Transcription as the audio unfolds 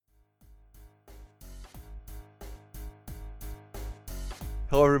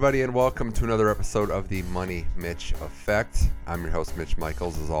Hello, everybody, and welcome to another episode of the Money Mitch Effect. I'm your host, Mitch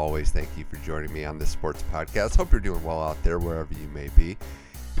Michaels. As always, thank you for joining me on this sports podcast. Hope you're doing well out there, wherever you may be.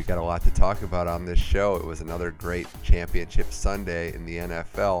 We got a lot to talk about on this show. It was another great championship Sunday in the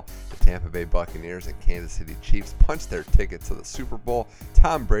NFL. The Tampa Bay Buccaneers and Kansas City Chiefs punched their ticket to the Super Bowl.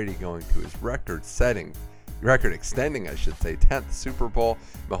 Tom Brady going to his record-extending, 10th Super Bowl.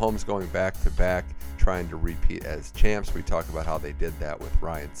 Mahomes going back-to-back, trying to repeat as champs. We talk about how they did that with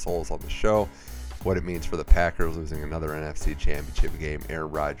Ryan Soules on the show, what it means for the Packers losing another NFC championship game, Aaron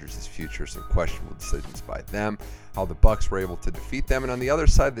Rodgers' future, some questionable decisions by them, how the Bucs were able to defeat them, and on the other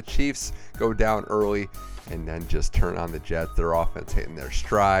side, the Chiefs go down early and then just turn on the Jets. Their offense hitting their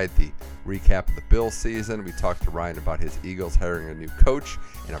stride. The recap of the Bills season. We talked to Ryan about his Eagles hiring a new coach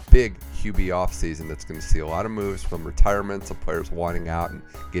and a big QB offseason that's going to see a lot of moves from retirements of players wanting out and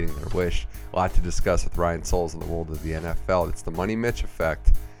getting their wish. A lot to discuss with Ryan Soules in the world of the NFL. It's the Money Mitch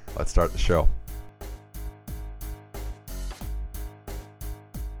Effect. Let's start the show.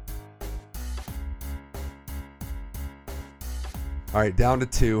 All right, down to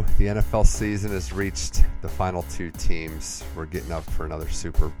two. The NFL season has reached the final two teams. We're getting up for another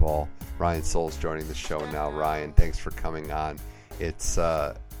Super Bowl. Ryan Soules joining the show now. Ryan, thanks for coming on. It's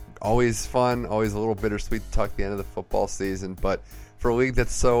always fun, always a little bittersweet to talk the end of the football season, but for a league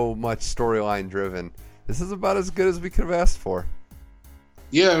that's so much storyline driven, this is about as good as we could have asked for.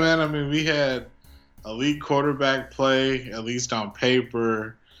 Yeah, man. I mean, we had elite quarterback play, at least on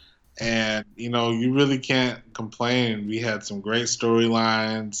paper. And, you really can't complain. We had some great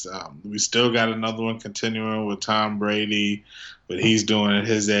storylines. We still got another one continuing with Tom Brady, what he's doing at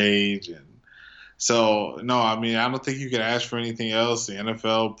his age. And so, no, I mean, I don't think you could ask for anything else. The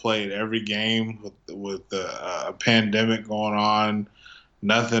NFL played every game with a pandemic going on.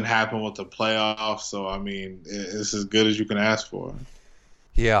 Nothing happened with the playoffs. So, I mean, it's as good as you can ask for.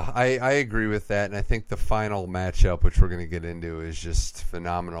 Yeah, I agree with that, and I think the final matchup, which we're going to get into, is just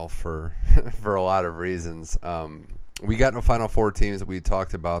phenomenal for for a lot of reasons. We got the final four teams that we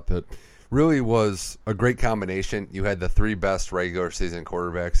talked about that really was a great combination. You had the three best regular season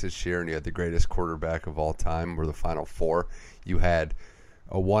quarterbacks this year, and you had the greatest quarterback of all time were the final four. You had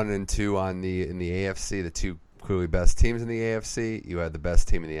a 1 and 2 in the AFC, the two clearly best teams in the AFC. You had the best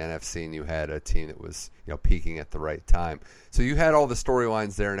team in the NFC, and you had a team that was peaking at the right time. So you had all the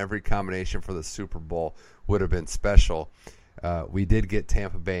storylines there, and every combination for the Super Bowl would have been special. We did get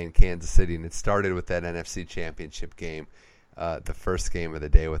Tampa Bay and Kansas City, and it started with that NFC Championship game, the first game of the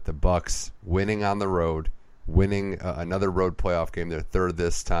day with the Bucs winning on the road, winning another road playoff game, their third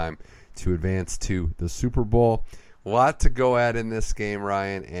this time, to advance to the Super Bowl. A lot to go at in this game,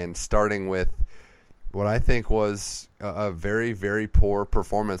 Ryan, and starting with what I think was a very, very poor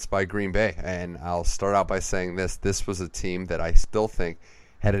performance by Green Bay. And I'll start out by saying this. This was a team that I still think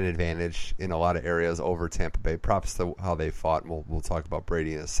had an advantage in a lot of areas over Tampa Bay. Props to how they fought, and we'll talk about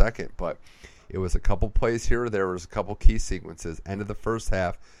Brady in a second. But it was a couple plays here. There was a couple key sequences. End of the first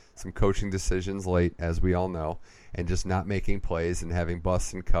half, some coaching decisions late, as we all know, and just not making plays and having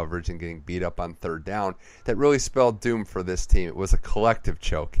busts in coverage and getting beat up on third down. That really spelled doom for this team. It was a collective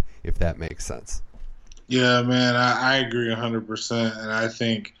choke, if that makes sense. Yeah, man, I agree 100%, and I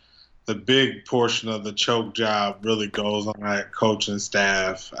think the big portion of the choke job really goes on that coaching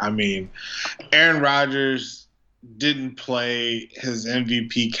staff. I mean, Aaron Rodgers didn't play his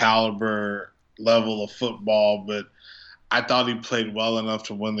MVP caliber level of football, but I thought he played well enough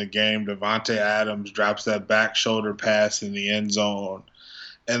to win the game. Davante Adams drops that back shoulder pass in the end zone,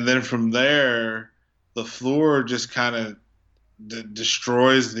 and then from there, LaFleur just kind of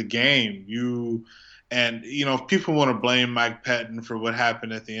destroys the game. And, people want to blame Mike Pettin for what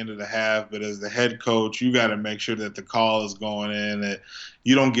happened at the end of the half, but as the head coach, you got to make sure that the call is going in, that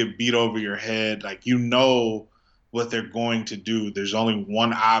you don't get beat over your head. Like, what they're going to do. There's only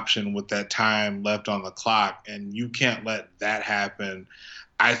one option with that time left on the clock, and you can't let that happen.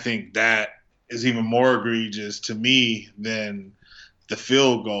 I think that is even more egregious to me than the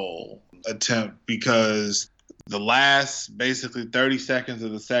field goal attempt, because the last basically 30 seconds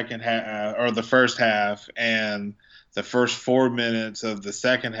of the second half or the first half and the first 4 minutes of the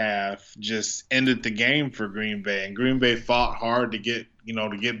second half just ended the game for Green Bay. And Green Bay fought hard to get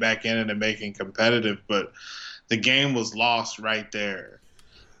back in it and making competitive, but the game was lost right there.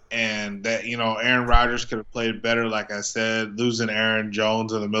 And that, Aaron Rodgers could have played better. Like I said, losing Aaron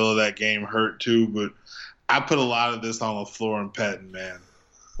Jones in the middle of that game hurt too, but I put a lot of this on LaFleur and Pettin, man.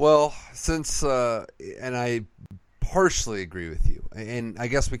 Well, since and I partially agree with you, and I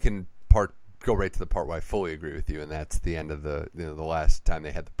guess we can go right to the part where I fully agree with you, and that's the end of the the last time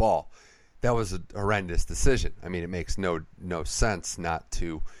they had the ball. that was a horrendous decision. I mean, it makes no sense not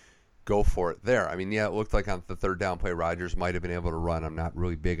to go for it there. I mean, yeah, it looked like on the third down play, Rodgers might have been able to run. I'm not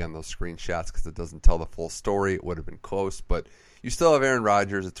really big on those screenshots because it doesn't tell the full story. It would have been close, but you still have Aaron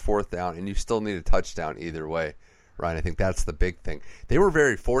Rodgers. It's fourth down, and you still need a touchdown either way, Ryan. I think that's the big thing. They were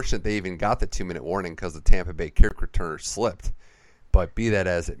very fortunate they even got the 2-minute warning because the Tampa Bay kick returner slipped. But be that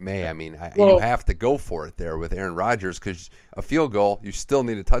as it may, I mean, you have to go for it there with Aaron Rodgers because a field goal, you still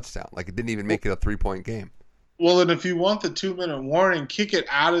need a touchdown. Like, it didn't even make it a 3-point game. Well, and if you want the 2-minute warning, kick it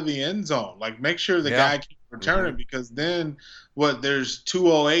out of the end zone. Like, make sure the guy keeps returning because then there's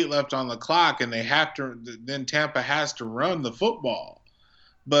 2:08 left on the clock, and then Tampa has to run the football.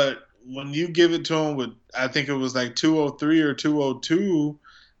 But when you give it to them with, I think it was like 2:03 or 2:02,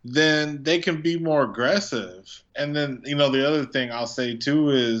 then they can be more aggressive. And then, the other thing I'll say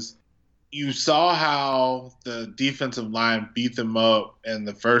too is you saw how the defensive line beat them up in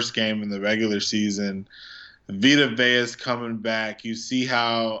the first game in the regular season. Vita Vea's coming back. You see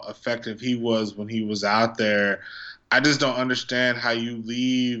how effective he was when he was out there. I just don't understand how you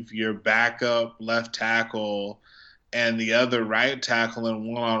leave your backup left tackle and the other right tackle in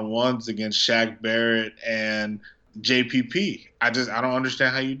one-on-ones against Shaq Barrett and JPP. I don't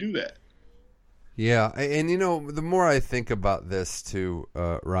understand how you do that. Yeah, and the more I think about this too,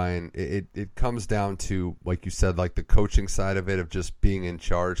 Ryan, it comes down to, like you said, like the coaching side of it, of just being in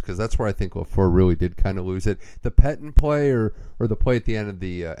charge, because that's where I think LaFleur really did kind of lose it. The Pettine play or the play at the end of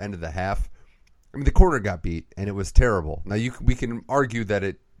the half, I mean, the corner got beat and it was terrible. Now we can argue that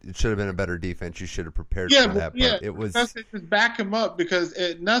it should have been a better defense. You should have prepared for that. But it was just back him up because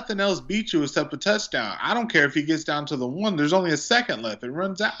nothing else beat you except a touchdown. I don't care if he gets down to the 1. There's only a second left. It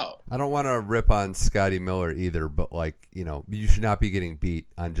runs out. I don't want to rip on Scotty Miller either, but you should not be getting beat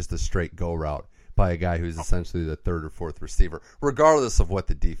on just a straight go route by a guy who's essentially the third or fourth receiver, regardless of what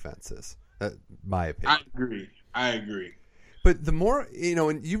the defense is. My opinion. I agree. But the more,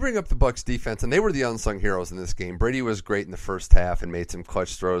 and you bring up the Bucs defense, and they were the unsung heroes in this game. Brady was great in the first half and made some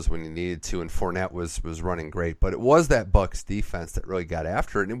clutch throws when he needed to, and Fournette was running great. But it was that Bucs defense that really got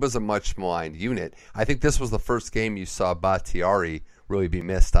after it, and it was a much maligned unit. I think this was the first game you saw Bakhtiari really be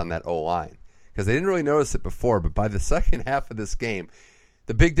missed on that O-line, because they didn't really notice it before. But by the second half of this game,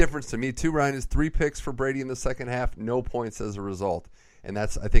 the big difference to me too, Ryan, is 3 picks for Brady in the second half, no points as a result. And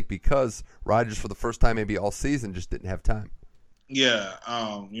that's, I think, because Rodgers, for the first time maybe all season, just didn't have time. Yeah,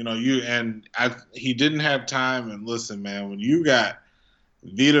 he didn't have time. And listen, man, when you got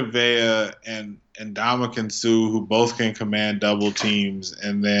Vita Vea and Ndamukong Suh, who both can command double teams,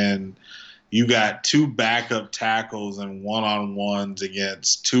 and then you got 2 backup tackles and one-on-ones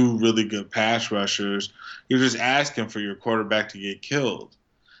against 2 really good pass rushers, you're just asking for your quarterback to get killed.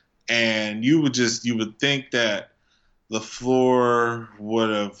 And you would think that LaFleur would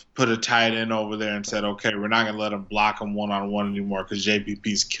have put a tight end over there and said, okay, we're not going to let him block him one-on-one anymore because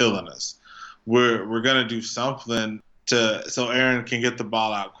JPP's killing us. We're going to do something so Aaron can get the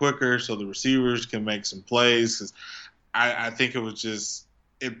ball out quicker, so the receivers can make some plays. 'Cause I think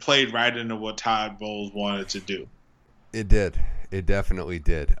it played right into what Todd Bowles wanted to do. It did. It definitely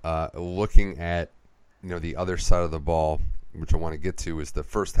did. Looking at the other side of the ball, which I want to get to, is the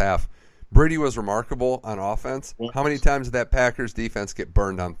first half. Brady was remarkable on offense. How many times did that Packers defense get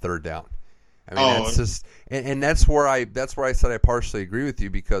burned on third down? I mean, that's just, and that's where I said I partially agree with you,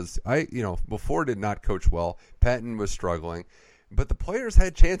 because LaFleur did not coach well. Pettine was struggling, but the players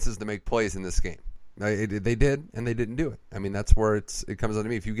had chances to make plays in this game. They did, and they didn't do it. I mean, that's where it comes down to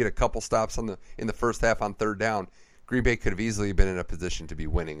me. If you get a couple stops in the first half on third down, Green Bay could have easily been in a position to be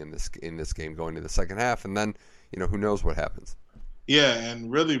winning in this game going to the second half, and then who knows what happens. Yeah,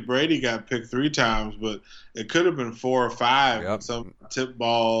 and really Brady got picked 3 times, but it could have been 4 or 5. Yep. Some tip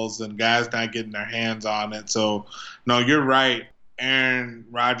balls and guys not getting their hands on it. So, no, you're right. Aaron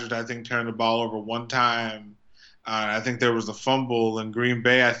Rodgers, I think, turned the ball over 1 time. I think there was a fumble, and Green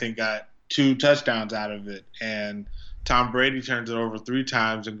Bay, I think, got 2 touchdowns out of it. And Tom Brady turns it over 3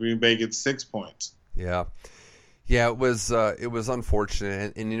 times, and Green Bay gets 6 points. Yeah. Yeah, it was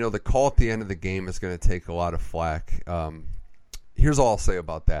unfortunate. And the call at the end of the game is going to take a lot of flack. Here's all I'll say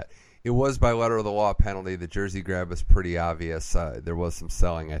about that. It was by letter of the law penalty. The jersey grab was pretty obvious. There was some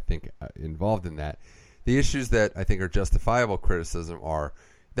selling, I think, involved in that. The issues that I think are justifiable criticism are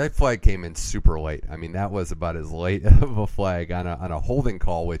that flag came in super late. I mean, that was about as late of a flag on a holding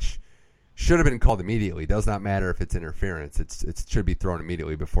call, which should have been called immediately. It does not matter if it's interference. It should be thrown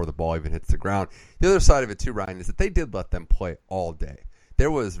immediately before the ball even hits the ground. The other side of it, too, Ryan, is that they did let them play all day. There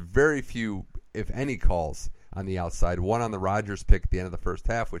was very few, if any, calls on the outside. One on the Rodgers pick at the end of the first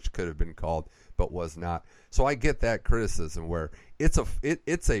half, which could have been called, but was not. So I get that criticism where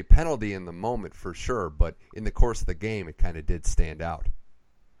it's a penalty in the moment for sure, but in the course of the game, it kind of did stand out.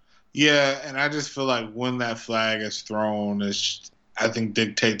 Yeah, and I just feel like when that flag is thrown, I think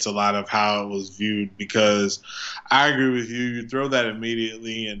dictates a lot of how it was viewed, because I agree with you. You throw that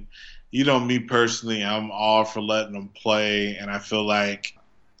immediately, and me personally, I'm all for letting them play. And I feel like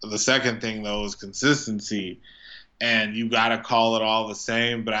the second thing, though, is consistency. And you got to call it all the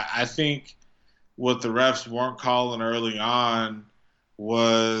same. But I think what the refs weren't calling early on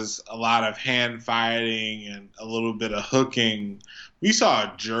was a lot of hand fighting and a little bit of hooking. We saw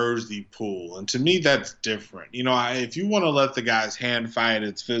a jersey pull, and to me, that's different. If you want to let the guys hand fight,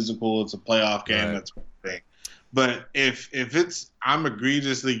 it's physical, it's a playoff game, right. That's one thing. But if I'm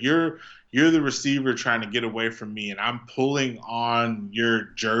egregiously, you're the receiver trying to get away from me, and I'm pulling on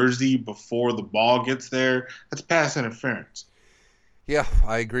your jersey before the ball gets there, that's pass interference. Yeah,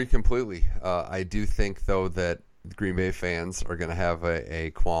 I agree completely. I do think, though, that Green Bay fans are going to have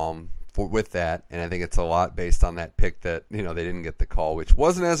a qualm with that, and I think it's a lot based on that pick that they didn't get the call, which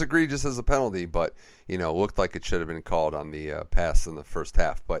wasn't as egregious as a penalty, but looked like it should have been called on the pass in the first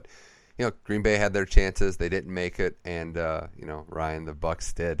half. But Green Bay had their chances, they didn't make it, and Ryan, the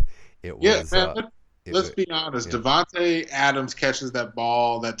Bucs did. It was. Yeah, man. Let's be honest. Yeah. Devontae Adams catches that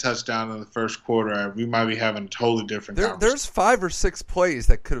ball, that touchdown in the first quarter. We might be having a totally different conversation. There's 5 or 6 plays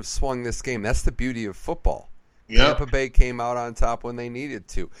that could have swung this game. That's the beauty of football. Yep. Tampa Bay came out on top when they needed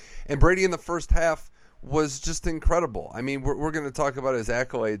to. And Brady in the first half was just incredible. I mean, we're going to talk about his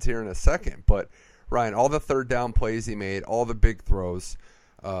accolades here in a second. But, Ryan, all the third down plays he made, all the big throws,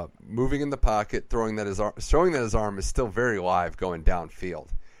 moving in the pocket, showing that his arm is still very live going downfield.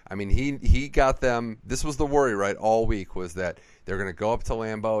 I mean, he got them. This was the worry, right, all week, was that they're going to go up to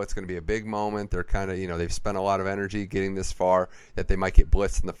Lambeau. It's going to be a big moment. They're kind of, they've spent a lot of energy getting this far, that they might get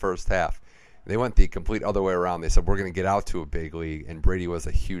blitzed in the first half. They went the complete other way around. They said, we're going to get out to a big league, and Brady was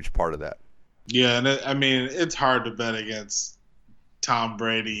a huge part of that. Yeah, and it's hard to bet against Tom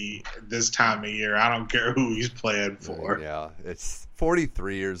Brady this time of year. I don't care who he's playing for. Yeah, it's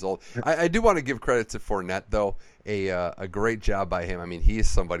 43 years old. I do want to give credit to Fournette, though. A great job by him. I mean, he is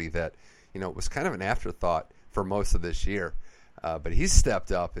somebody that, was kind of an afterthought for most of this year. But he's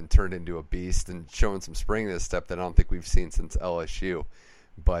stepped up and turned into a beast and shown some spring in his step that I don't think we've seen since LSU.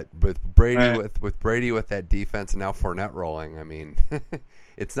 But with Brady with that defense and now Fournette rolling, I mean,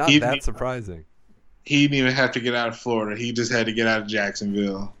 it's not that surprising. He didn't even have to get out of Florida. He just had to get out of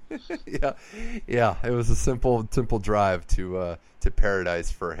Jacksonville. Yeah. It was a simple drive to paradise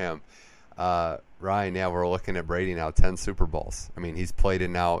for him. Ryan, we're looking at Brady now, 10 Super Bowls. I mean, he's played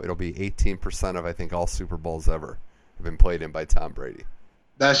in now. It'll be 18% of, I think, all Super Bowls ever have been played in by Tom Brady.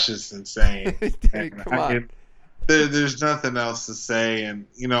 That's just insane. Come on. There's nothing else to say. And,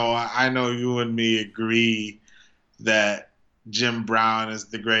 I know you and me agree that Jim Brown is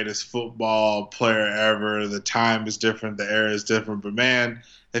the greatest football player ever. The time is different. The era is different. But, man,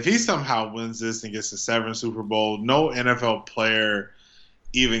 if he somehow wins this and gets to 7 Super Bowl, no NFL player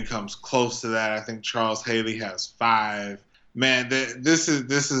even comes close to that. I think Charles Haley has 5. Man, this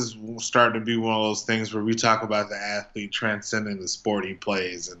is starting to be one of those things where we talk about the athlete transcending the sport he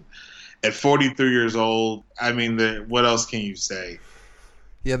plays. And at 43 years old, I mean, what else can you say?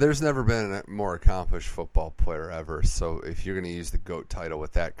 Yeah, there's never been a more accomplished football player ever. So if you're going to use the GOAT title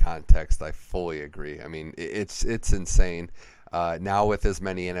with that context, I fully agree. I mean, it's insane. Now with as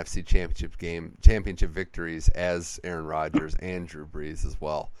many NFC championship victories as Aaron Rodgers and Drew Brees as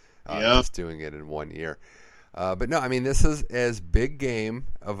well, just doing it in 1 year. But no, I mean, this is as big game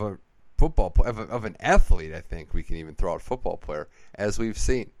of a football of an athlete. I think we can even throw out football player as we've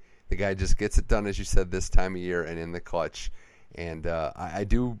seen. The guy just gets it done, as you said, this time of year and in the clutch. And I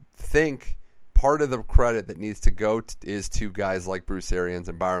do think part of the credit that needs to go is to guys like Bruce Arians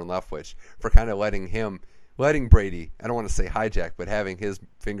and Byron Leftwich for kind of letting Brady, I don't want to say hijack, but having his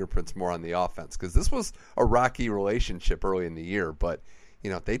fingerprints more on the offense. Because this was a rocky relationship early in the year, but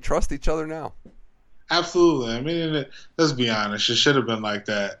they trust each other now. Absolutely. I mean, let's be honest, it should have been like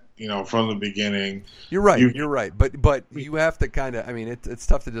that, from the beginning. You're right. You're right. But you have to kind of, I mean, it's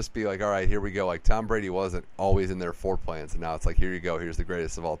tough to just be like, all right, here we go. Like Tom Brady wasn't always in their foreplans, and now it's like, here you go. Here's the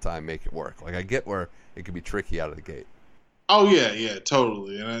greatest of all time. Make it work. Like I get where it could be tricky out of the gate. Oh, yeah,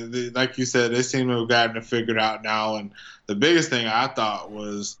 totally. And like you said, they seem to have gotten it figured out now. And the biggest thing I thought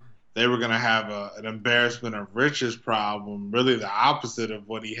was they were going to have an embarrassment of riches problem, really the opposite of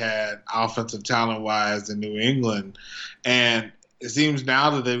what he had offensive talent-wise in New England. And it seems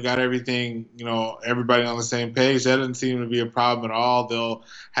now that they've got everything, everybody on the same page. That doesn't seem to be a problem at all. They'll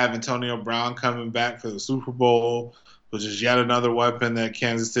have Antonio Brown coming back for the Super Bowl, which is yet another weapon that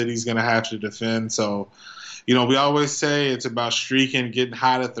Kansas City's going to have to defend. So, we always say it's about streaking, getting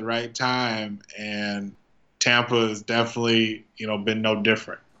hot at the right time, and Tampa has definitely, been no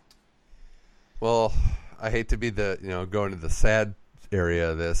different. Well, I hate to be going to the sad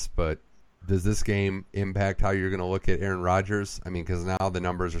area of this, but does this game impact how you're going to look at Aaron Rodgers? I mean, because now the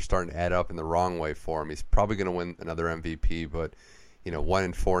numbers are starting to add up in the wrong way for him. He's probably going to win another MVP, but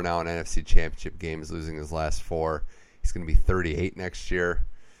 1-4 now in NFC Championship games, losing his last 4. He's going to be 38 next year.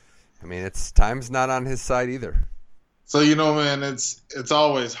 I mean, time's not on his side either. So man, it's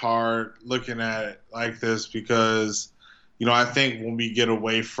always hard looking at it like this because I think when we get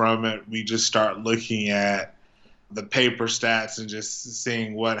away from it, we just start looking at the paper stats and just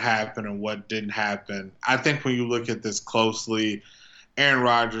seeing what happened and what didn't happen. I think when you look at this closely, Aaron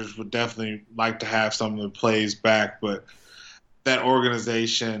Rodgers would definitely like to have some of the plays back, but that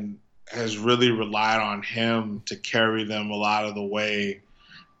organization has really relied on him to carry them a lot of the way.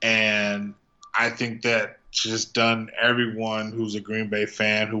 And I think that just done everyone who's a Green Bay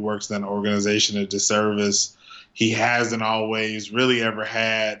fan who works in that organization a disservice. He hasn't always really ever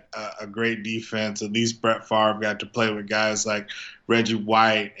had a great defense. At least Brett Favre got to play with guys like Reggie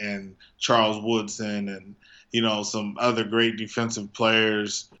White and Charles Woodson and, some other great defensive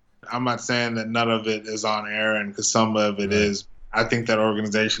players. I'm not saying that none of it is on Aaron because some of it is. I think that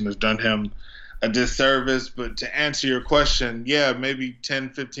organization has done him a disservice. But to answer your question, yeah, maybe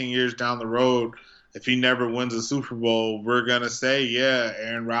 10, 15 years down the road, if he never wins a Super Bowl, we're going to say, yeah,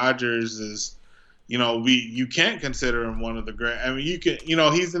 Aaron Rodgers is – you can't consider him one of the great. I mean, you can.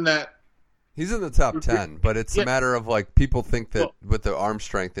 He's in that. He's in the top 10, but it's a matter of people think that with the arm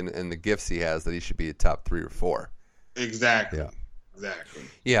strength and the gifts he has that he should be a top 3 or 4. Exactly. Yeah. Exactly.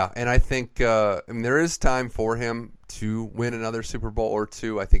 Yeah, and I think there is time for him to win another Super Bowl or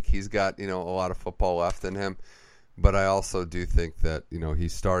 2. I think he's got a lot of football left in him, but I also do think that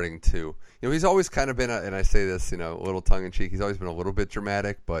he's starting to. He's always kind of been and I say this a little tongue in cheek. He's always been a little bit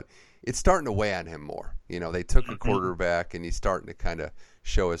dramatic, but it's starting to weigh on him more. They took a quarterback, and he's starting to kind of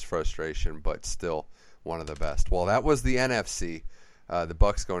show his frustration, but still one of the best. Well, that was the NFC, the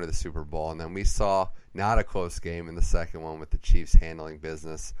Bucs going to the Super Bowl, and then we saw not a close game in the second one with the Chiefs handling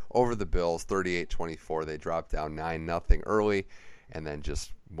business over the Bills, 38-24. They dropped down 9-0 early, and then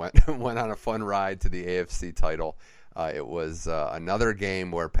just went on a fun ride to the AFC title. It was another game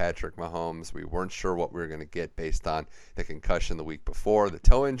where Patrick Mahomes, we weren't sure what we were going to get based on the concussion the week before, the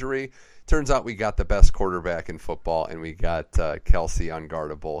toe injury. Turns out we got the best quarterback in football, and we got Kelsey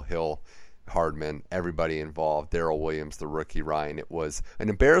unguardable, Hill, Hardman, everybody involved, Darrell Williams, the rookie, Ryan. It was an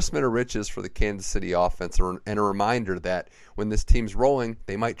embarrassment of riches for the Kansas City offense and a reminder that when this team's rolling,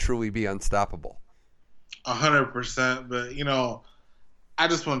 they might truly be unstoppable. 100%. But, I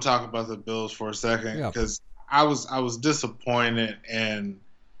just want to talk about the Bills for a second because I was disappointed in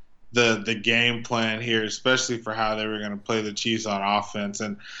the game plan here, especially for how they were going to play the Chiefs on offense.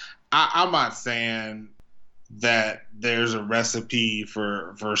 And I'm not saying that there's a recipe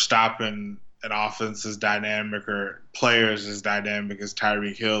for stopping an offense as dynamic or players as dynamic as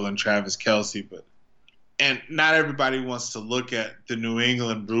Tyreek Hill and Travis Kelce, and not everybody wants to look at the New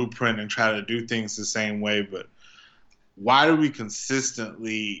England blueprint and try to do things the same way, but why do we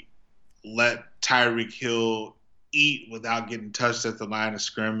consistently let Tyreek Hill eat without getting touched at the line of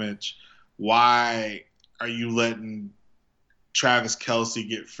scrimmage? Why are you letting Travis Kelce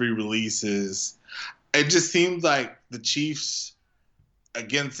get free releases? It just seems like the Chiefs,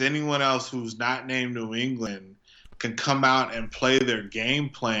 against anyone else who's not named New England, can come out and play their game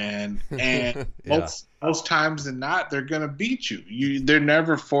plan, and most times than not, they're going to beat you. They're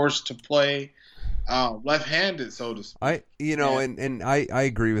never forced to play left-handed, so to speak. I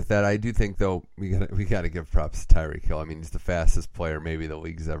agree with that. I do think though we got to give props to Tyreek Hill. I mean, he's the fastest player maybe the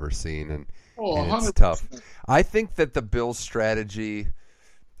league's ever seen, and it's tough. I think that the Bills' strategy.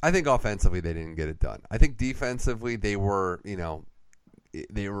 I think offensively they didn't get it done. I think defensively they were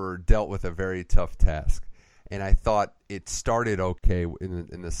dealt with a very tough task, and I thought it started okay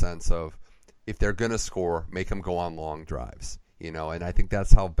in the sense of if they're going to score, make them go on long drives. And I think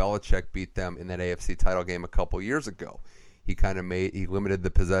that's how Belichick beat them in that AFC title game a couple years ago. He limited the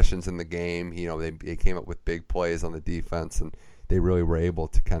possessions in the game. They came up with big plays on the defense, and they really were able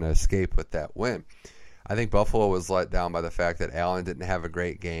to kind of escape with that win. I think Buffalo was let down by the fact that Allen didn't have a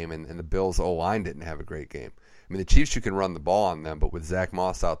great game, and the Bills' O-line didn't have a great game. I mean, the Chiefs, you can run the ball on them, but with Zach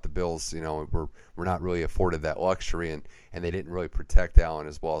Moss out, the Bills, were not really afforded that luxury, and they didn't really protect Allen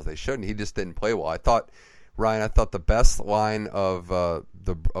as well as they should, and he just didn't play well. Ryan, I thought the best line of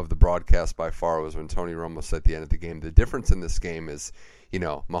the broadcast by far was when Tony Romo said at the end of the game, the difference in this game is,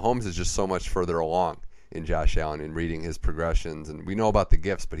 Mahomes is just so much further along in Josh Allen in reading his progressions, and we know about the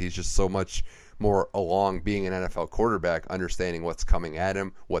gifts, but he's just so much more along being an NFL quarterback, understanding what's coming at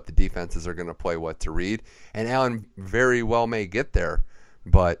him, what the defenses are going to play, what to read. And Allen very well may get there,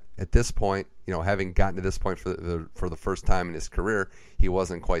 but at this point, having gotten to this point for the first time in his career, he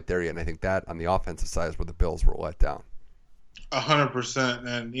wasn't quite there yet. And I think that on the offensive side is where the Bills were let down. 100%.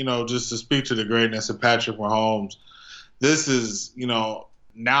 And, just to speak to the greatness of Patrick Mahomes, this is,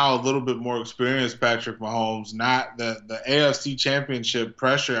 now a little bit more experienced Patrick Mahomes, not the AFC Championship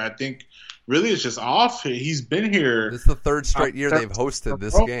pressure. I think really it's just off. He's been here. This is the third straight year they've hosted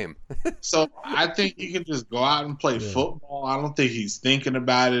this game. So I think he can just go out and play football. I don't think he's thinking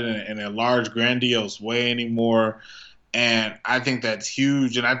about it in a large, grandiose way anymore. And I think that's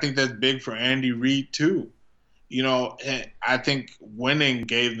huge. And I think that's big for Andy Reid too. I think winning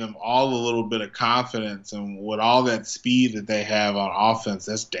gave them all a little bit of confidence, and with all that speed that they have on offense,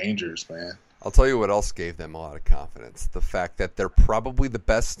 that's dangerous, man. I'll tell you what else gave them a lot of confidence. The fact that they're probably the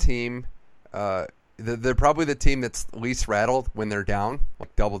best team. They're probably the team that's least rattled when they're down,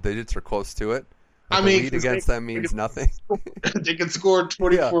 like double digits or close to it. Like the lead against them means nothing. They can score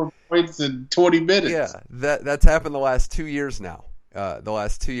 24 points in 20 minutes. Yeah, that's happened the last 2 years now. The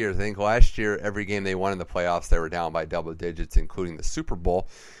last 2 years. I think last year, every game they won in the playoffs, they were down by double digits, including the Super Bowl.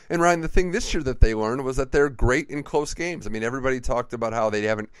 And Ryan, the thing this year that they learned was that they're great in close games. I mean, everybody talked about how they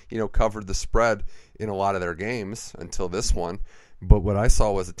haven't, covered the spread in a lot of their games until this one. But what I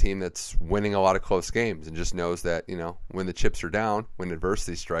saw was a team that's winning a lot of close games and just knows that, when the chips are down, when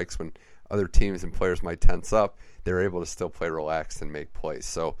adversity strikes, when other teams and players might tense up, they're able to still play relaxed and make plays.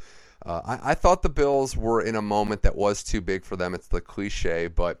 So I thought the Bills were in a moment that was too big for them. It's the cliche,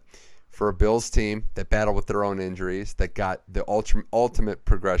 but for a Bills team that battled with their own injuries, that got the ultimate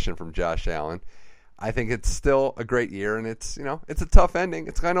progression from Josh Allen, I think it's still a great year, and it's a tough ending.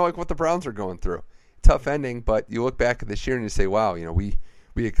 It's kind of like what the Browns are going through. Tough ending, but you look back at this year and you say, wow,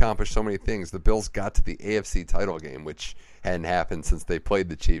 we accomplished so many things. The Bills got to the AFC title game, which hadn't happened since they played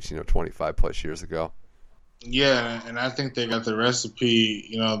the Chiefs, 25 plus years ago. Yeah, and I think they got the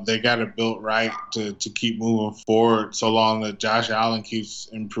recipe, they got it built right to keep moving forward so long that Josh Allen keeps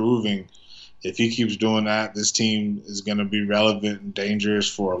improving. If he keeps doing that, this team is going to be relevant and dangerous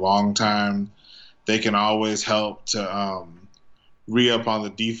for a long time. They can always help to re-up on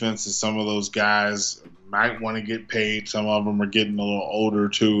the defense, and some of those guys might want to get paid. Some of them are getting a little older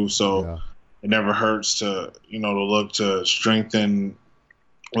too, so it never hurts to, to look to strengthen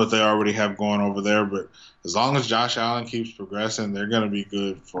what they already have going over there. But as long as Josh Allen keeps progressing, they're going to be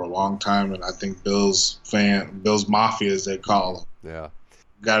good for a long time. And I think Bills Mafia, as they call them,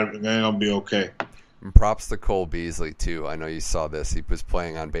 they're going to be okay. And props to Cole Beasley, too. I know you saw this. He was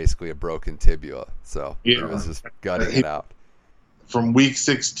playing on basically a broken tibia, so he was just gutting it out. From week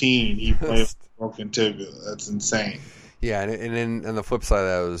 16, he played with a broken tibia. That's insane. Yeah, and then on the flip side of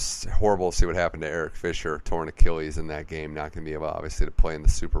that, it was horrible to see what happened to Eric Fisher, torn Achilles in that game. Not going to be able, obviously, to play in the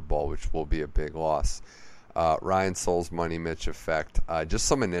Super Bowl, which will be a big loss. Ryan Souls Money Mitch effect. Just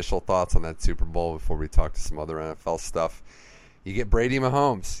some initial thoughts on that Super Bowl before we talk to some other NFL stuff. You get Brady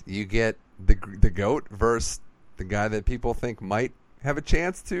Mahomes. You get the GOAT versus the guy that people think might have a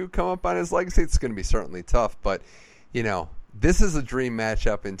chance to come up on his legacy. It's going to be certainly tough, but, this is a dream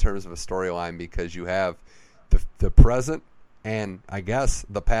matchup in terms of a storyline because you have the present and I guess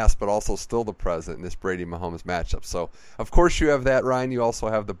the past, but also still the present in this Brady Mahomes matchup. So, of course, you have that, Ryan. You also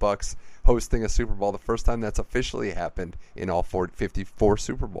have the Bucs hosting a Super Bowl, the first time that's officially happened in all 54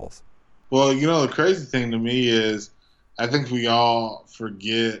 Super Bowls. Well, the crazy thing to me is I think we all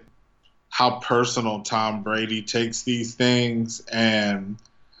forget how personal Tom Brady takes these things. And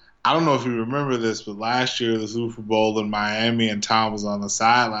I don't know if you remember this, but last year, the Super Bowl in Miami, and Tom was on the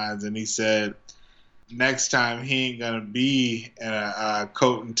sidelines, and he said next time he ain't going to be in a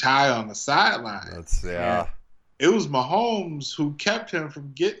coat and tie on the sideline. Yeah. It was Mahomes who kept him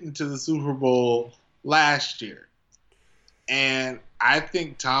from getting to the Super Bowl last year. And I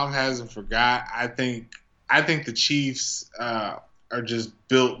think Tom hasn't forgot. I think the Chiefs are just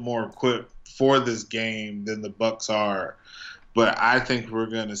built more equipped for this game than the Bucs are. But I think we're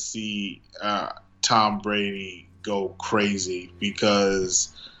going to see Tom Brady go crazy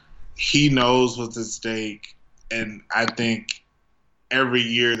because he knows what's at stake. And I think every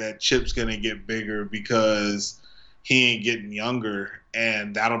year that chip's going to get bigger because he ain't getting younger.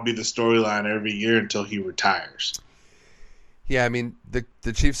 And that'll be the storyline every year until he retires. Yeah, I mean,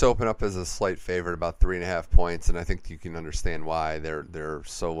 the Chiefs open up as a slight favorite, about 3.5 points, and I think you can understand why they're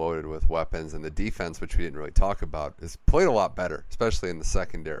so loaded with weapons. And the defense, which we didn't really talk about, is played a lot better, especially in the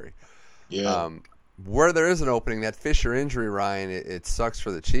secondary. Yeah. Where there is an opening, that Fisher injury, Ryan, it sucks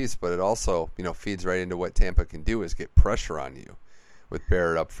for the Chiefs, but it also feeds right into what Tampa can do is get pressure on you. with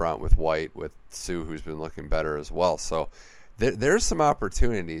Barrett up front, with White, with Sue, who's been looking better as well. So there's some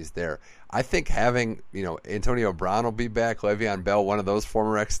opportunities there. I think having, Antonio Brown will be back. Le'Veon Bell, one of those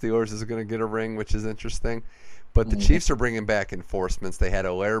former ex-Steelers, is going to get a ring, which is interesting. But the Chiefs are bringing back enforcements. They had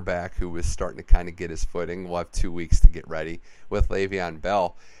Allaire back, who was starting to kind of get his footing. We'll have 2 weeks to get ready with Le'Veon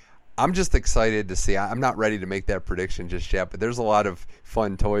Bell. I'm just excited to see. I'm not ready to make that prediction just yet, but there's a lot of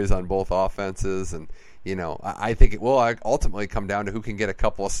fun toys on both offenses. And, I think it will ultimately come down to who can get a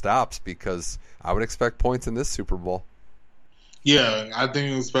couple of stops, because I would expect points in this Super Bowl. Yeah, I think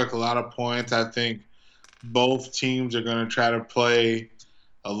you expect a lot of points. I think both teams are going to try to play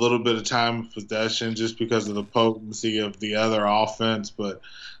a little bit of time of possession just because of the potency of the other offense. But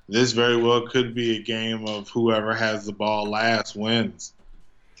this very well could be a game of whoever has the ball last wins.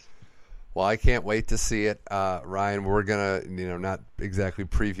 Well, I can't wait to see it, Ryan. We're going to, not exactly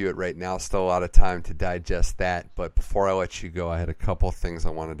preview it right now. Still a lot of time to digest that. But before I let you go, I had a couple of things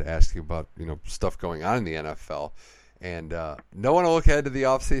I wanted to ask you about, stuff going on in the NFL. And no one will look ahead to the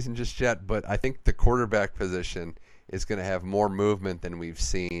offseason just yet, but I think the quarterback position is going to have more movement than we've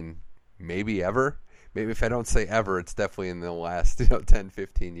seen maybe ever. Maybe if I don't say ever, it's definitely in the last 10,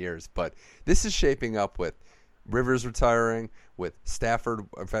 15 years. But this is shaping up with Rivers retiring, with Stafford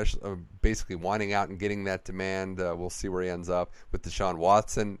basically wanting out and getting that demand. We'll see where he ends up. With Deshaun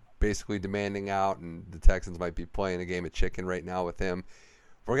Watson basically demanding out, and the Texans might be playing a game of chicken right now with him.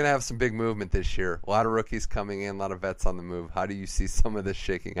 We're going to have some big movement this year. A lot of rookies coming in, a lot of vets on the move. How do you see some of this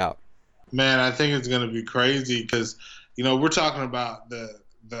shaking out? Man, I think it's going to be crazy because, we're talking about the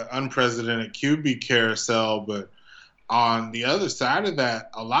unprecedented QB carousel, but on the other side of that,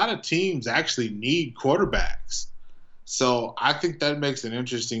 a lot of teams actually need quarterbacks. So I think that makes it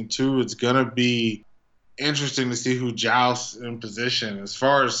interesting, too. It's going to be interesting to see who jousts in position. As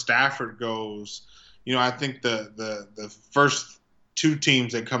far as Stafford goes, I think the first two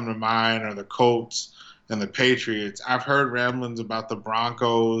teams that come to mind are the Colts and the Patriots. I've heard ramblings about the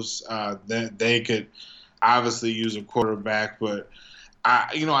Broncos. That they could obviously use a quarterback, but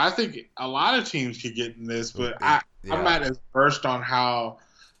I think a lot of teams could get in this. But I'm not as versed on how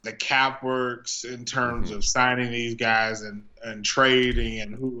the cap works in terms of signing these guys and trading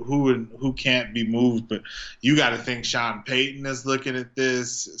and who can't be moved. But you got to think Sean Payton is looking at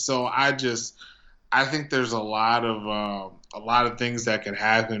this. So I think there's a lot of things that could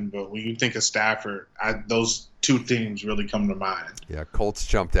happen, but when you think of Stafford, those two teams really come to mind. Yeah, Colts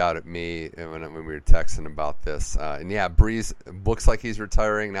jumped out at me when we were texting about this. Breeze looks like he's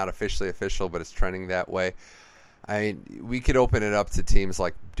retiring, not officially official, but it's trending that way. I mean, we could open it up to teams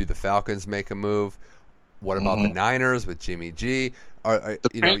like, do the Falcons make a move? What about the Niners with Jimmy G?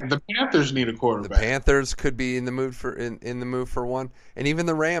 The Panthers need a quarterback. The Panthers could be in the move for one, and even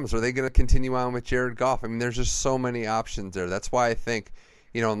the Rams. Are they going to continue on with Jared Goff? I mean, there's just so many options there. That's why I think,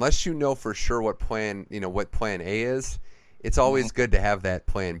 unless you know for sure what plan A is, it's always good to have that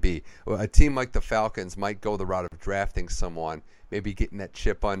plan B. A team like the Falcons might go the route of drafting someone, maybe getting that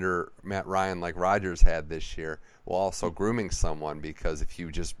chip under Matt Ryan like Rodgers had this year, while also grooming someone, because if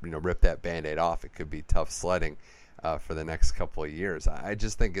you just rip that Band-Aid off, it could be tough sledding for the next couple of years. I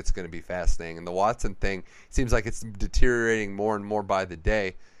just think it's going to be fascinating. And the Watson thing seems like it's deteriorating more and more by the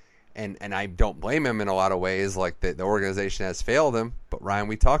day. And I don't blame him in a lot of ways. Like the organization has failed him. But, Ryan,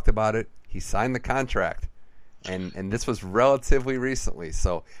 we talked about it. He signed the contract. And this was relatively recently.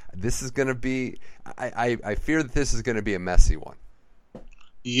 So this is going to be – I fear that this is going to be a messy one.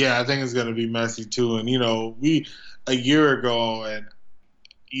 Yeah, I think it's going to be messy too. And, we a year ago, and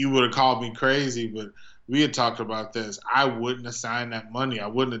you would have called me crazy, but we had talked about this. I wouldn't have signed that money. I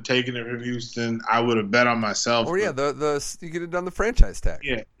wouldn't have taken it from Houston. I would have bet on myself. Oh, yeah, you could have done the franchise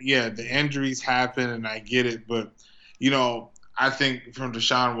tag. Yeah, the injuries happen, and I get it. But, I think from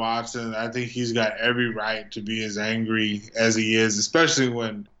Deshaun Watson, I think he's got every right to be as angry as he is, especially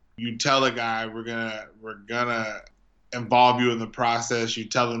when you tell a guy we're gonna involve you in the process. You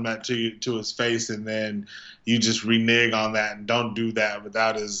tell him that to his face, and then you just renege on that and don't do that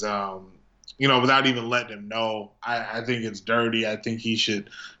without his without even letting him know. I think it's dirty. I think he should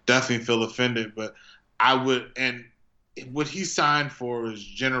definitely feel offended. But what he signed for is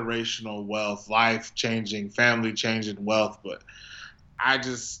generational wealth, life-changing, family-changing wealth. But I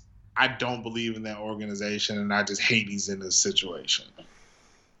don't believe in that organization, and I just hate he's in this situation.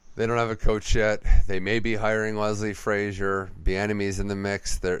 They don't have a coach yet. They may be hiring Leslie Frazier. Bieniemy's in the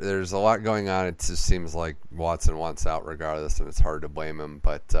mix. There's a lot going on. It just seems like Watson wants out regardless, and it's hard to blame him.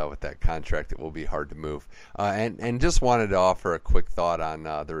 But with that contract, it will be hard to move. And just wanted to offer a quick thought on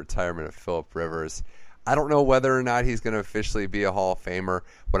the retirement of Phillip Rivers. I don't know whether or not he's going to officially be a Hall of Famer.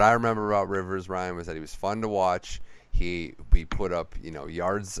 What I remember about Rivers, Ryan, was that he was fun to watch. He put up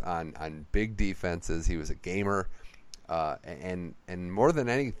yards on big defenses. He was a gamer, and more than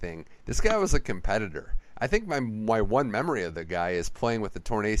anything, this guy was a competitor. I think my one memory of the guy is playing with the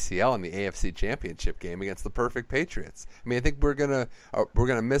torn ACL in the AFC Championship game against the perfect Patriots. I mean, I think we're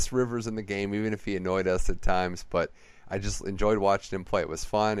gonna miss Rivers in the game, even if he annoyed us at times. But I just enjoyed watching him play. It was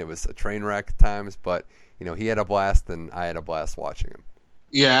fun. It was a train wreck at times, but he had a blast, and I had a blast watching him.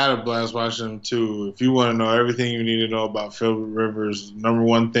 Yeah, I had a blast watching him too. If you want to know everything you need to know about Philip Rivers, number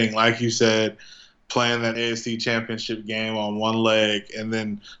one thing, like you said, playing that AFC Championship game on one leg, and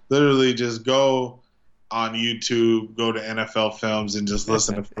then literally just go on YouTube, go to NFL Films, and just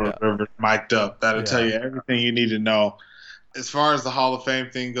listen to Philip Rivers mic'd up. That'll tell you everything you need to know. As far as the Hall of Fame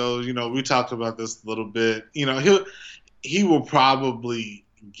thing goes, we talked about this a little bit. He will probably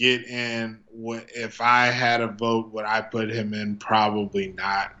get in. If I had a vote, would I put him in? Probably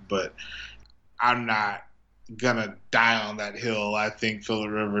not, but I'm not gonna die on that hill. I think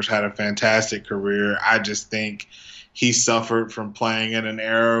Philip Rivers had a fantastic career. I just think he suffered from playing in an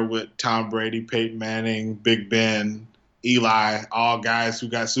era with Tom Brady, Peyton Manning, Big Ben, Eli, all guys who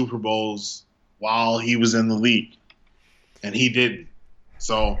got Super Bowls while he was in the league, and he didn't.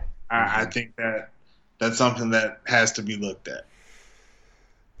 So I think that's something that has to be looked at.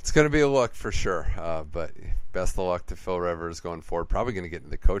 It's going to be a look for sure, but best of luck to Phil Rivers going forward. Probably going to get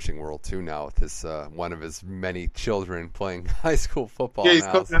into the coaching world too now with his one of his many children playing high school football. Yeah, he's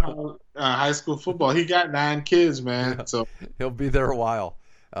now, coaching high school football. He got 9 kids, man. Yeah, so he'll be there a while.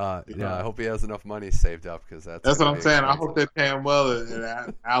 I hope he has enough money saved up because that's what I'm saying. I hope they pay him well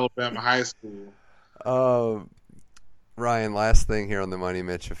at Alabama high school. Ryan, last thing here on the Money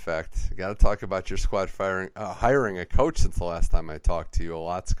Mitch effect. Got to talk about your squad hiring a coach since the last time I talked to you. A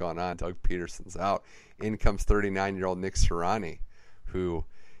lot's gone on. Doug Peterson's out. In comes 39-year-old Nick Sirianni, who,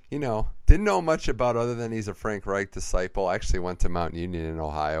 didn't know much about other than he's a Frank Reich disciple. Actually went to Mount Union in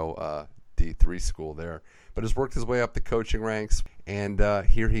Ohio, D3 school there. But has worked his way up the coaching ranks. And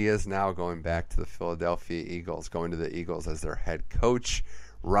here he is now going back to the Philadelphia Eagles, going to the Eagles as their head coach.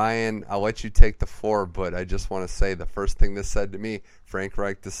 Ryan, I'll let you take the floor, but I just want to say the first thing this said to me, Frank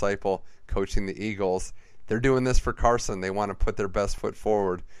Reich disciple, coaching the Eagles, they're doing this for Carson. They want to put their best foot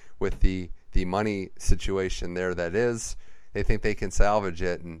forward with the money situation there that is. They think they can salvage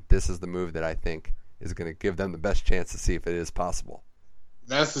it, and this is the move that I think is going to give them the best chance to see if it is possible.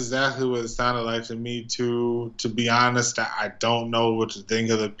 That's exactly what it sounded like to me, too. To be honest, I don't know what to think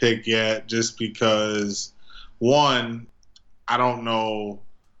of the pick yet, just because, one, I don't know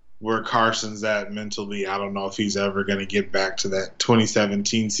where Carson's at mentally. I don't know if he's ever going to get back to that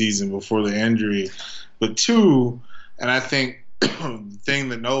 2017 season before the injury. But two, and I think the thing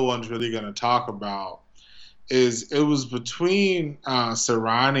that no one's really going to talk about is it was between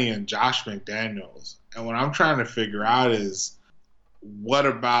Sirianni and Josh McDaniels. And what I'm trying to figure out is what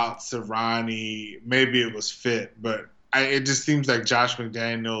about Sirianni? Maybe it was fit, but it just seems like Josh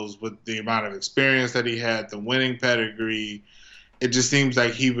McDaniels, with the amount of experience that he had, the winning pedigree, it just seems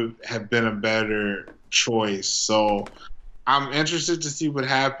like he would have been a better choice. So I'm interested to see what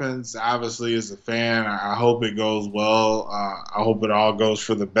happens. Obviously, as a fan, I hope it goes well. I hope it all goes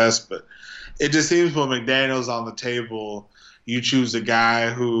for the best. But it just seems when McDaniel's on the table, you choose a guy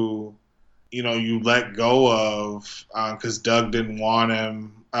who, you let go of because Doug didn't want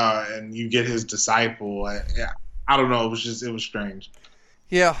him, and you get his disciple. I don't know. It was strange.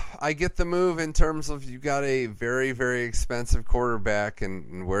 Yeah, I get the move in terms of you got a very, very expensive quarterback,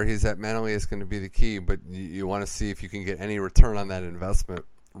 and where he's at mentally is going to be the key, but you want to see if you can get any return on that investment.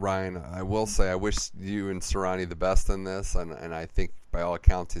 Ryan, I will say I wish you and Sirianni the best in this, and I think by all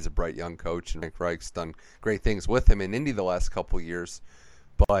accounts he's a bright young coach, and Frank Reich's done great things with him in Indy the last couple of years.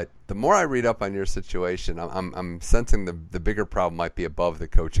 But the more I read up on your situation, I'm sensing the bigger problem might be above the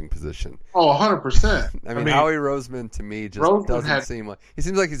coaching position. Oh, 100%. I mean, Howie Roseman to me just doesn't seem like – he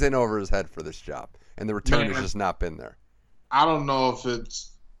seems like he's in over his head for this job, and the return has just not been there. I don't know if it's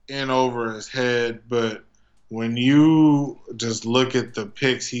in over his head, but when you just look at the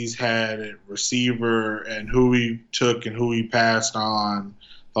picks he's had at receiver and who he took and who he passed on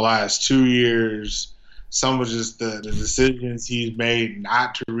the last 2 years – some of just the decisions he's made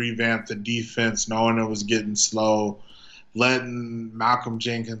not to revamp the defense, knowing it was getting slow, letting Malcolm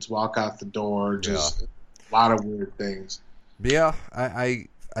Jenkins walk out the door, just a lot of weird things. Yeah, I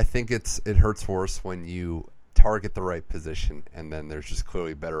think it hurts worse when you target the right position and then there's just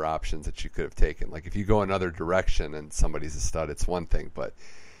clearly better options that you could have taken. Like if you go another direction and somebody's a stud, it's one thing, but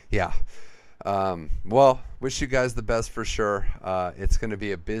yeah. Well, wish you guys the best for sure. It's going to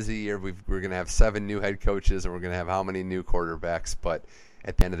be a busy year. We're going to have 7 new head coaches, and we're going to have how many new quarterbacks? But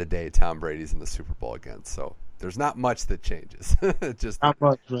at the end of the day, Tom Brady's in the Super Bowl again. So there's not much that changes. Just Not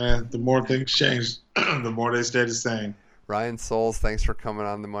much, man. The more things change, the more they stay the same. Ryan Souls, thanks for coming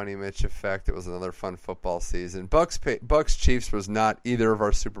on the Money Mitch Effect. It was another fun football season. Bucks Chiefs was not either of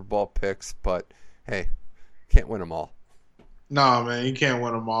our Super Bowl picks, but hey, can't win them all. No, man, you can't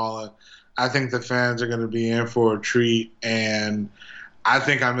win them all. And I think the fans are going to be in for a treat. And I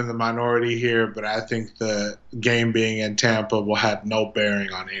think I'm in the minority here, but I think the game being in Tampa will have no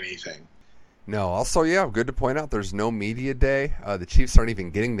bearing on anything. No, also, yeah, good to point out there's no media day. The Chiefs aren't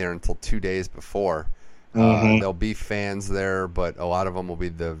even getting there until 2 days before. There'll be fans there, but a lot of them will be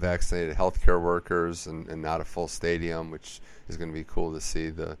the vaccinated healthcare workers and not a full stadium, which is going to be cool to see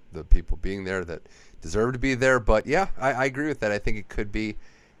the people being there that deserve to be there. But yeah, I agree with that. I think it could be.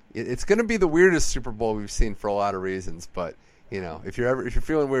 It's going to be the weirdest Super Bowl we've seen for a lot of reasons. But if you're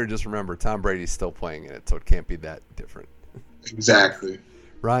feeling weird, just remember Tom Brady's still playing in it, so it can't be that different. Exactly.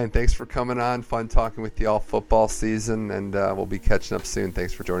 Ryan, thanks for coming on. Fun talking with you all football season, and we'll be catching up soon.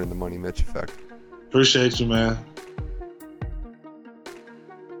 Thanks for joining the Money Mitch Effect. Appreciate you, man.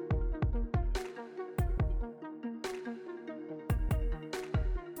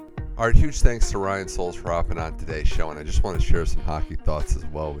 All right, huge thanks to Ryan Souls for hopping on today's show, and I just want to share some hockey thoughts as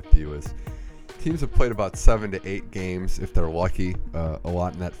well with you. As teams have played about 7 to 8 games, if they're lucky, a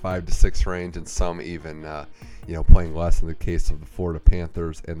lot in that 5 to 6 range, and some even playing less in the case of the Florida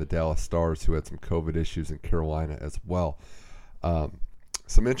Panthers and the Dallas Stars, who had some COVID issues in Carolina as well.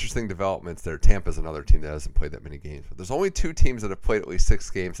 Some interesting developments there. Tampa's another team that hasn't played that many games. But there's only 2 teams that have played at least 6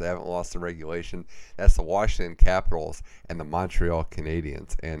 games that haven't lost in regulation. That's the Washington Capitals and the Montreal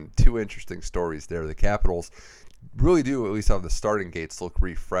Canadiens. And 2 interesting stories there. The Capitals really do at least have the starting gates look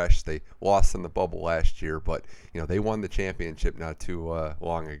refreshed. They lost in the bubble last year, but they won the championship not too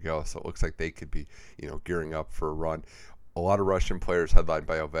long ago. So it looks like they could be gearing up for a run. A lot of Russian players, headlined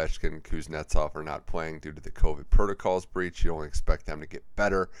by Ovechkin and Kuznetsov, are not playing due to the COVID protocols breach. You don't expect them to get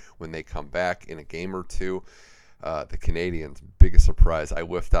better when they come back in a game or two. The Canadiens, biggest surprise. I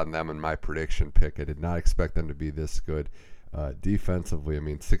whiffed on them in my prediction pick. I did not expect them to be this good defensively. I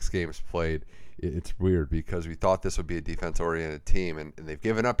mean, 6 games played. It's weird because we thought this would be a defense-oriented team, and they've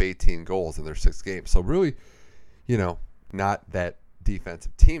given up 18 goals in their 6 games. So really, not that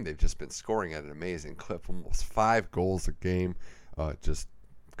defensive team. They've just been scoring at an amazing clip, almost 5 goals a game, just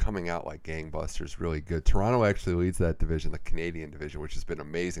coming out like gangbusters. Really good. Toronto actually leads that division, the Canadian division, which has been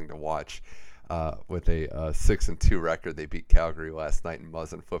amazing to watch. With a 6-2 record, they beat Calgary last night, and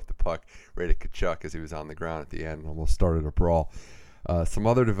Muzzin flipped the puck right at Tkachuk as he was on the ground at the end and almost started a brawl. Some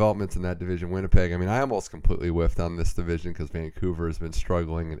other developments in that division, Winnipeg. I mean, I almost completely whiffed on this division because Vancouver has been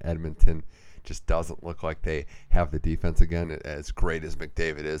struggling, and Edmonton just doesn't look like they have the defense again, as great as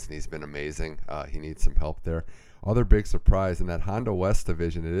McDavid is, and he's been amazing. He needs some help there. Other big surprise in that Honda West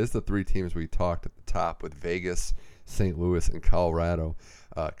division, it is the 3 teams we talked at the top with Vegas, St. Louis, and Colorado.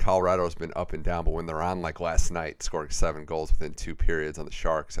 Colorado's been up and down, but when they're on like last night, scoring 7 goals within 2 periods on the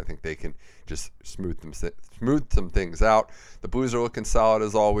Sharks, I think they can just smooth some things out. The Blues are looking solid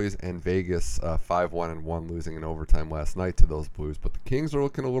as always, and Vegas 5-1-1, losing in overtime last night to those Blues. But the Kings are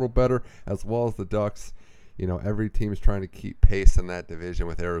looking a little better, as well as the Ducks. Every team is trying to keep pace in that division,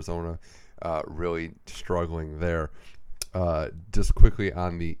 with Arizona really struggling there. Just quickly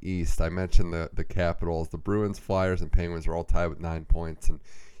on the East, I mentioned the Capitals. The Bruins, Flyers, and Penguins are all tied with 9 points, and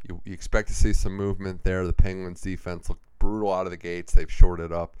you expect to see some movement there. The Penguins' defense looked brutal out of the gates. They've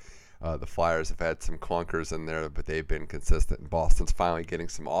shorted up. The Flyers have had some clunkers in there, but they've been consistent. And Boston's finally getting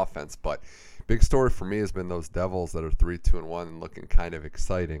some offense. But big story for me has been those Devils that are 3-2-1 and looking kind of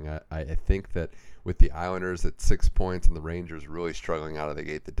exciting. I think that with the Islanders at 6 points and the Rangers really struggling out of the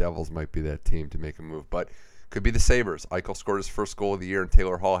gate, the Devils might be that team to make a move. But could be the Sabres. Eichel scored his first goal of the year, and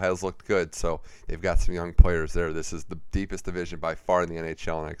Taylor Hall has looked good. So they've got some young players there. This is the deepest division by far in the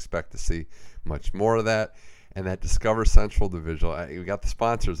NHL, and I expect to see much more of that. And that Discover Central division, we got the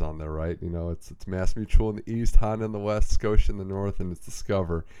sponsors on there, right? It's Mass Mutual in the East, Honda in the West, Scotia in the North, and it's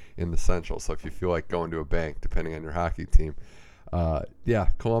Discover in the Central. So if you feel like going to a bank, depending on your hockey team.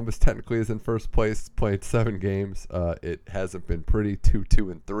 Columbus technically is in first place, played 7 games. It hasn't been pretty,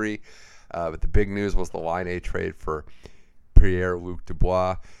 2-2-3. But the big news was the Line A trade for Pierre-Luc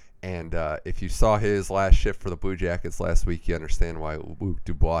Dubois. And if you saw his last shift for the Blue Jackets last week, you understand why Luc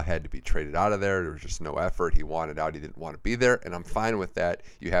Dubois had to be traded out of there. There was just no effort. He wanted out. He didn't want to be there. And I'm fine with that.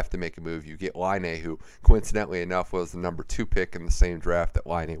 You have to make a move. You get Line A, who coincidentally enough was the number 2 pick in the same draft that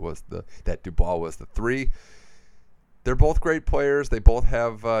Line A was that Dubois was the 3. They're both great players. They both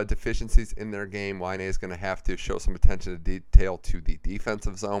have deficiencies in their game. Laine is going to have to show some attention to detail to the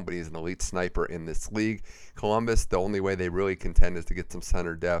defensive zone, but he's an elite sniper in this league. Columbus, the only way they really contend is to get some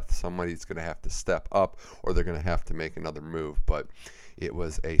center depth. Somebody's going to have to step up, or they're going to have to make another move. But it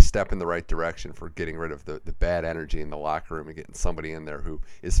was a step in the right direction for getting rid of the bad energy in the locker room and getting somebody in there who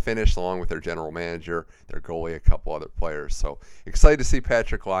is finished, along with their general manager, their goalie, a couple other players. So excited to see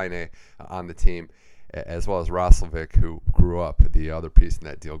Patrik Laine on the team, as well as Roslovic, who grew up, the other piece in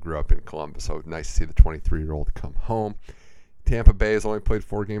that deal, grew up in Columbus. So nice to see the 23-year-old come home. Tampa Bay has only played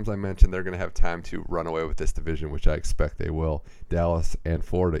 4 games. I mentioned they're going to have time to run away with this division, which I expect they will. Dallas and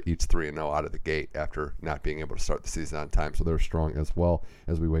Florida each 3-0 out of the gate after not being able to start the season on time, so they're strong as well,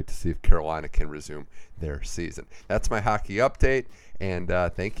 as we wait to see if Carolina can resume their season. That's my hockey update, and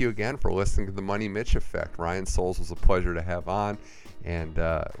thank you again for listening to the Money Mitch Effect. Ryan Souls was a pleasure to have on. And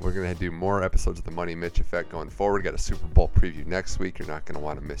we're going to do more episodes of the Money Mitch Effect going forward. Got a Super Bowl preview next week. You're not going to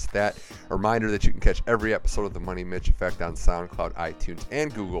want to miss that. A reminder that you can catch every episode of the Money Mitch Effect on SoundCloud, iTunes,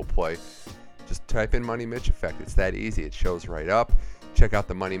 and Google Play. Just type in Money Mitch Effect. It's that easy. It shows right up. Check out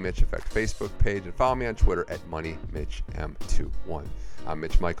the Money Mitch Effect Facebook page and follow me on Twitter at MoneyMitchM21. I'm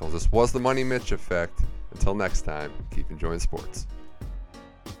Mitch Michaels. This was the Money Mitch Effect. Until next time, keep enjoying sports.